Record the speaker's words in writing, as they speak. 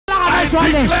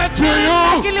declare to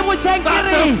you that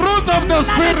the fruit of the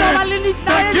Spirit, the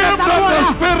gift of the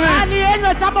Spirit is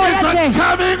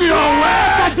coming your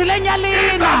way. In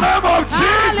the name of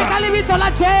Jesus. I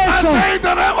say in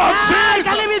the name of Jesus.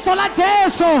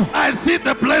 I see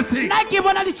the blessing.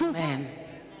 Amen.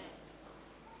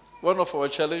 One of our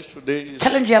challenge today is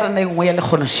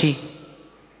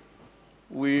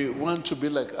we want to be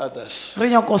like others.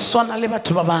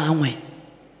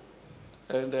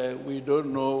 And we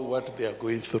don't know what they are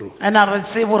going through.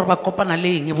 Ask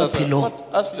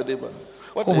your neighbor,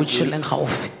 what are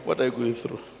you going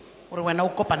through?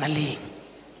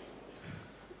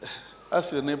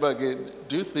 Ask your neighbor again,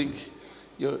 do you think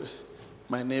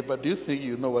my neighbor, do you think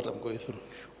you know what I'm going through?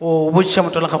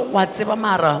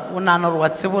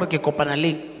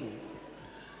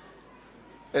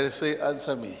 And say,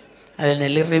 answer me.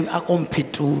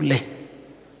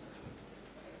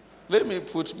 Let me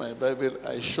put my Bible,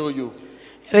 I show you.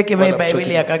 I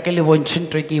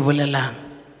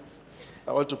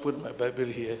want to put my Bible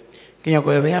here. I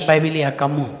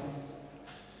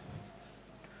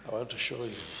want to show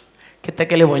you.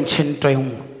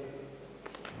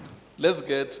 Let's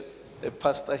get a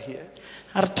pastor here.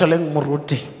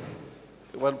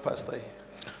 One pastor here.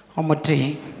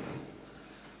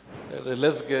 And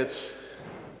let's get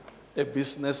a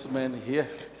businessman here.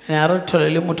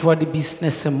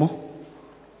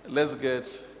 Let's get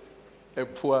a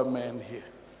poor man here.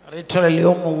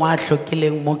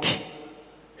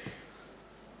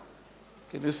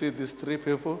 Can you see these three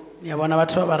people?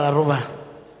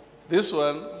 This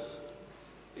one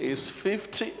is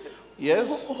 50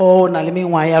 years.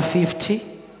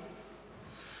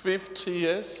 50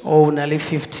 years.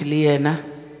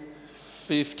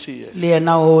 50 years.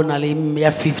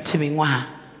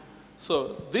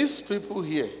 So these people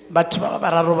here,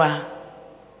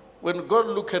 when God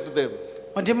look at them,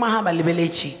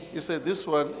 He said this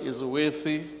one is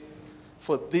worthy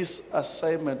for this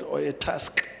assignment or a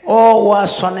task.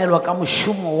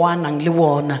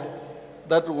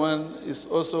 That one is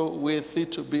also worthy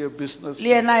to be a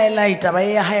businessman.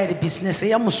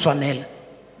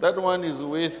 That one is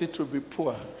worthy to be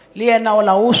poor. Even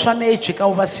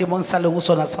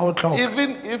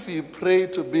if he pray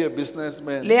to be a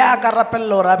businessman,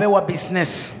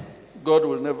 God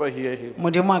will never hear him.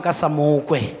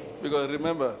 Because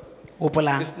remember,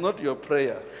 it's not your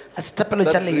prayer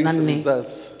that brings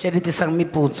results.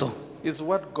 It's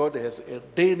what God has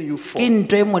ordained you for.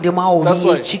 That's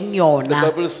why the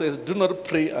Bible says, do not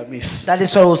pray amiss. When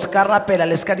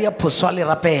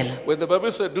the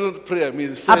Bible says, do not pray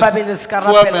amiss, it says,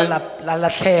 poor man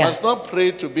must not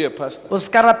pray to be a pastor.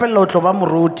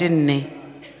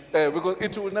 Because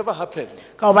it will never happen.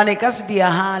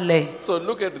 So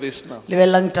look at this now.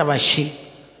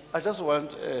 I just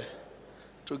want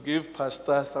to give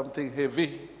pastor something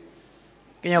heavy.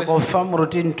 Can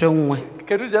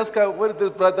you just come? Where these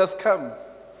brothers come?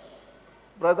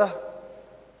 Brother?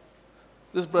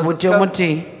 This brother come.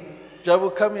 Jabu,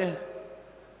 come here.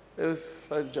 Let's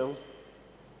find Jabu.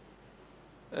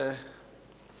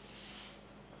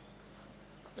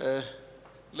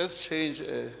 Let's change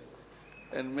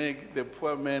and make the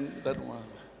poor man that one.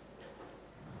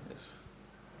 Yes.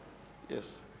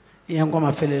 Yes.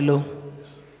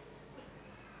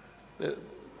 Yes.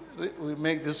 We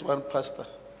make this one pastor.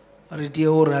 Can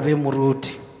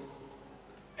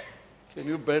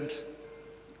you bend?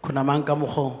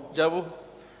 Jabu?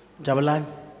 Jabalan.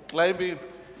 Climb in.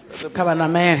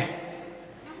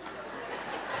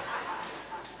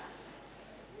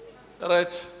 All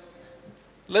right.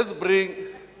 Let's bring,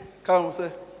 come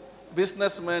say,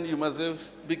 businessman, you must have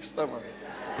big stomach.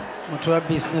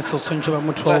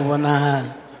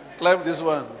 Climb this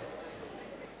one.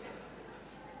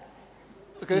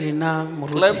 Okay.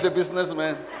 Climb the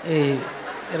businessman.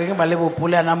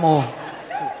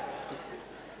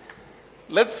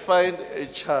 Let's find a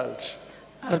child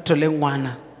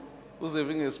who's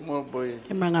having a small boy.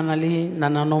 Can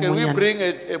we bring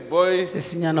a boy?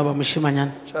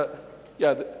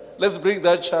 Yeah, let's bring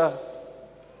that child.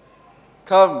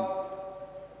 Come.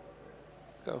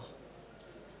 Come.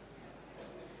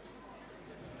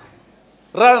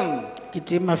 Run.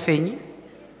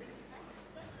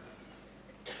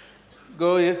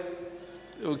 Go here.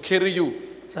 It will carry you.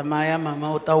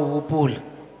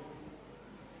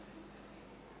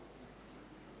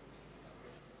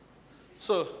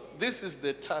 So this is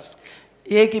the task.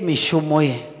 The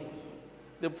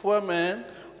poor man.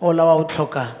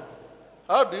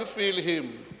 How do you feel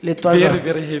him? Very,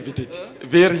 very heavy.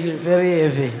 Very heavy. Very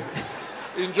heavy.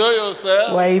 Enjoy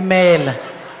yourself.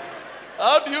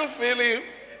 How do you feel him?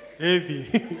 Heavy.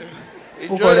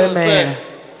 Enjoy yourself.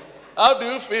 How do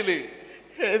you feel it?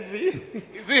 Heavy.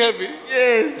 Is he heavy?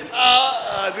 Yes.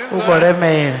 This o one.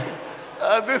 boremela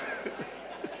This.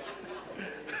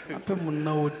 ape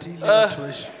monna o tile batho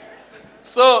ba sho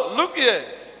So look here.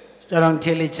 jaanong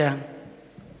theeletsang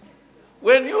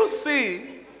When you see,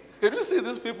 can you see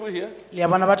these people here? le ya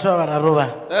bona batho ba bararo ba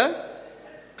Eh?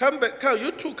 Come back. Come.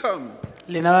 You two come.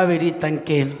 lena babedi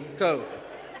tankeng Come.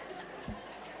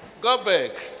 Go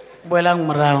back. boelang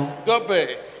morago Go back.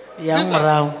 yang These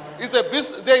morago it's a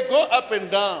business. They go up and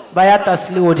down. ba ya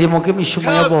tlase le godimo ke mešomo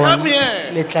ya Come bona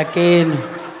here. letlakeno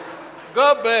Go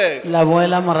back. la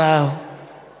boela morago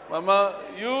Mama,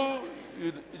 you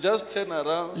just turn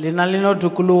around. lena le no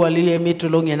tokoloa le eme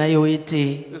tolong yena yeo e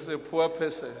teng This is a poor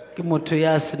person. ke motho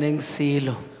ya seneng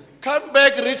selo Come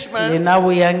back, rich man. lena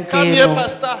boyang Come here, keno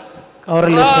pastor. ka gore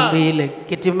le Run. gomile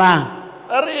ke temang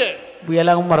Hurry here.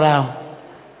 boelang morago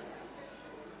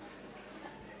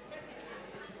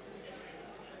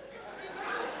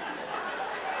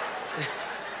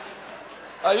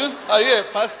Are you a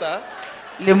pastor?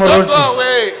 le Don't moroti go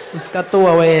away. o se ka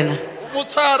toa wena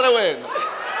Mutare wena.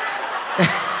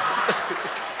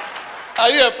 Are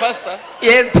you a pastor?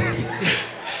 yes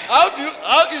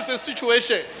How is the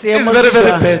situation? It's seemo very,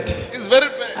 very se bad. It's very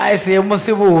bad. ai seemo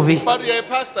se bobe But you're a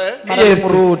pastor, eh? mara le Yes,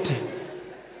 moroti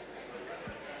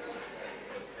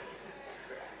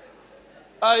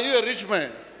Are you a rich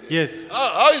man? Yes.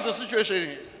 How is the situation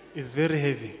here? It's very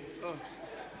heavy.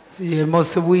 seemo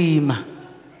se boima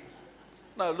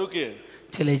Now look here.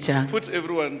 theletšang Put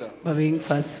everyone down. ba beng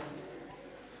fase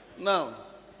Now,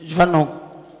 jwanong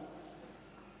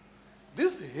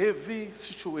this heavy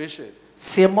situation.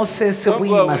 seemo se se Don't go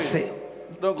boima away. se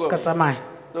Don't go se ka away. tsamaya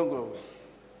Don't go away.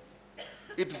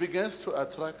 It begins to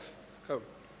attract. Come.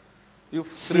 You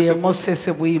seemo se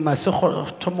se boima se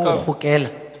thoma go gokela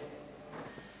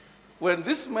when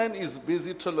this man is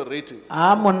busy tolerating,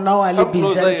 a monna wa le Come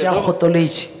closer bisa here, tša don't-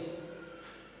 gotoletše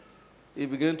he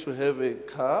began to have a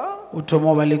car, o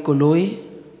thoma o ba le koloi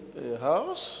a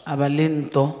house, a ba le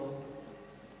ntlo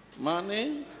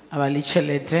money, a ba le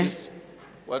tšhelete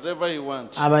whatever he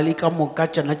wants. a ba le ka moka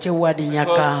tšona tšeo a di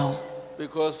nyakago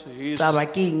Because he's taba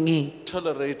ke eng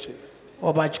tolerating.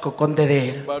 o ba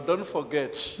tšikokontelela But don't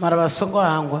forget, mara ba songo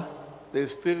hangwa they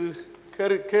still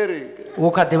carry.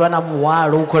 o ka te bana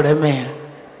moalo o kgolemela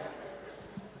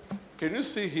Can you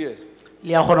see here? le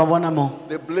ya kgona bona mo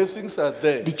The blessings are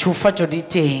there ditšhofatšo di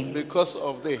teng because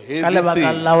of the ka heavy lebaka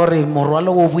thing la gore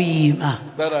morwalo o boima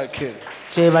that I carry.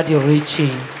 tše ba di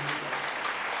rwetšeng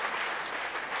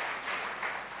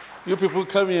You people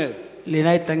come here.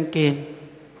 lena e tankeng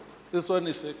This one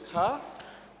is a car.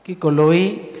 ke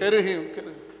koloi Carry him.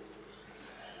 Carry.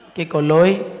 ke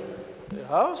koloi A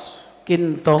house. ke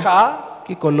ntlo Car.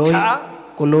 ke koloi Car.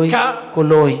 koloi Car.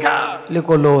 koloi Car. le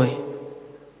koloi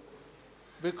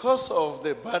Because of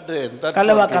the burden that ka God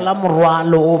lebaka gave, la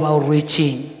morwalo o ba o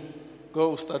rwetšeng God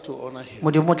will start to honor him.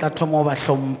 modimo o tla thoma o ba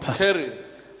hlompha Carry.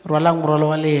 rwalang morwalo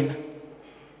wa lena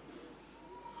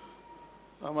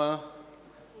Mama,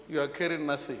 you are carrying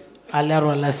nothing. a le a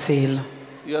rwala selo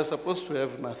You are supposed to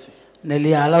have nothing. ne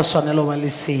le a la swanela o ba le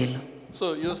selo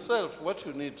So yourself, what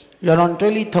you need, yona nto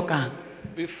e le ithokang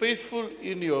be faithful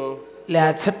in your le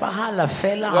a tshepagala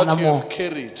fela what gona you mo have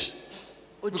carried.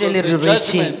 o tšwe le Because the re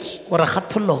rwetšeng judgment- gore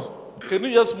kgatholo Can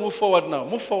you just move forward now?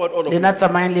 Move forward, all of you. lena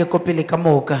tsamayang le ye ko pele ka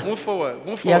moka Move forward.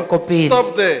 Move yang ko forward. pele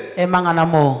Stop there. emangana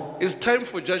moo It's time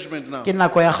for judgment now. ke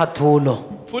nako ya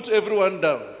kgatholo Put everyone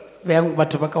down. bjang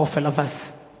batho ba ka go fela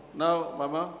fase Now,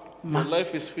 Mama, your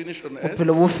life is finished on earth.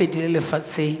 bophelo bo fedile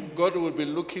lefatsheng God will be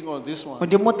looking on this one.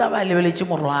 modimo taba a lebeletše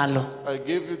morwalo I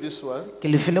gave you this one. ke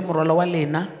lefile morwalo wa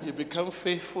lena You become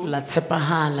faithful la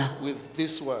tshepagala with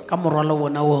this one. ka morwalo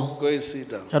bona wo Go and sit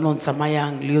down. jaanong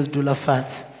tsamayang le yo dula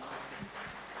fatshe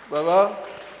Baba,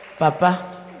 papa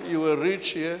you were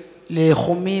rich here. le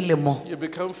gomile mo You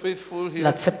become faithful la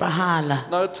here. tshepagala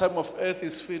Now time of earth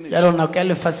is finished. jaanong nako ya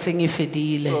lefatsheng e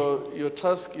fedile So your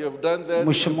task, you have done that.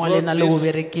 mošomo wa You lena brought le o this.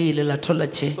 berekile la thola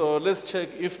tše So let's check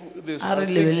if there's a re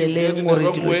things you get lebeleleng in the gore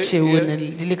wrong dilo way tšeo here, ne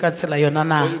di le ka tsela yona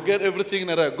na or you get everything in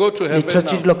the right. Go to heaven ditho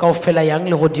tše now. dilo kao fela yang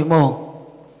le godimong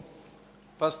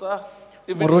Pastor,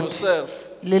 even Moruti. yourself,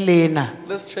 le lena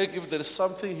let's check if there is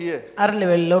something here. a re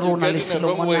lebelele gore o na You le get in the selo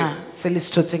wrong mona way. se le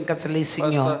se thotseng ka tsela e seng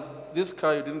yona Pastor, this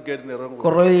car you didn't get in the wrong way.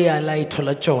 koroi ya la e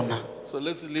thola tšona So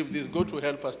let's leave this. Go to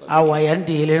hell, Pastor. awa yang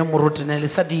diele le morutene le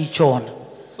sa di tšona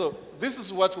So this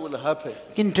is what will happen.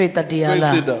 ke ntho e ta Go and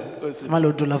sit diala down. Go and sit down. ma le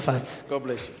o dula fatshe God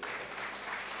bless you.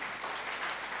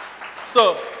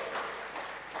 So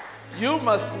you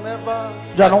must never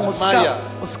jaanong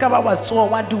admire o se ka ba wa tsoa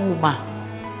wa duma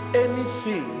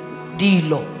anything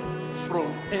dilo from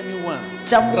anyone.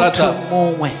 tša motho Rather,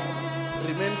 mongwe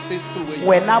remain faithful where you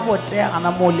wena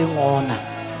botegana mo leng ona.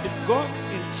 If God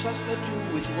entrusted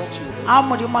you with what you have, A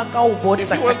modimo ka o if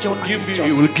botsa He ka wants to tsona give you, tsona.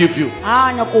 He will give you.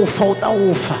 A nya ko fa o ta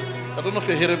o fa. I don't know if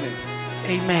you're hearing me.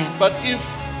 Amen. But if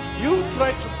you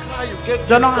try to cry, you get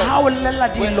Jaanong ha o distant. llela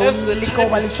Whereas the dilong le ka o time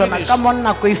ba le is tsona finished. ka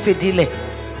monna ko e fedile.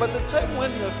 But the time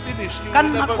when you are finished, you Ka will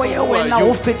never nako e know who wena are o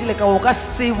you. fedile ka o ka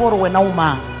se bo re wena o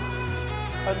mang.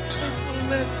 And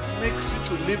faithfulness makes you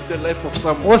to live the life of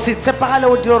someone. O se tshepagale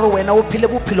o dire gore wena o phile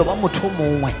bophelo ba motho o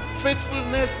mongwe.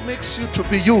 Faithfulness makes you to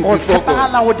be you O before God.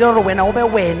 tshepagala o dire gore wena o be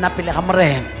wena pele ga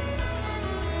morena.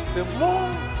 The more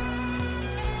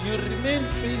you remain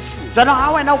faithful, Jaanong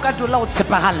ha wena o ka dula o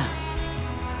tshepagala,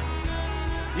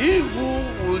 He who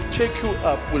will take you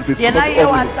up will be yena called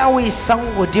eo a only. ta o isang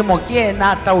godimo ke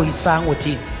yena a ta o isang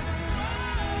godimo.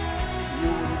 You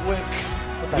will work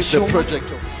ta with the šoma.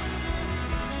 project of God.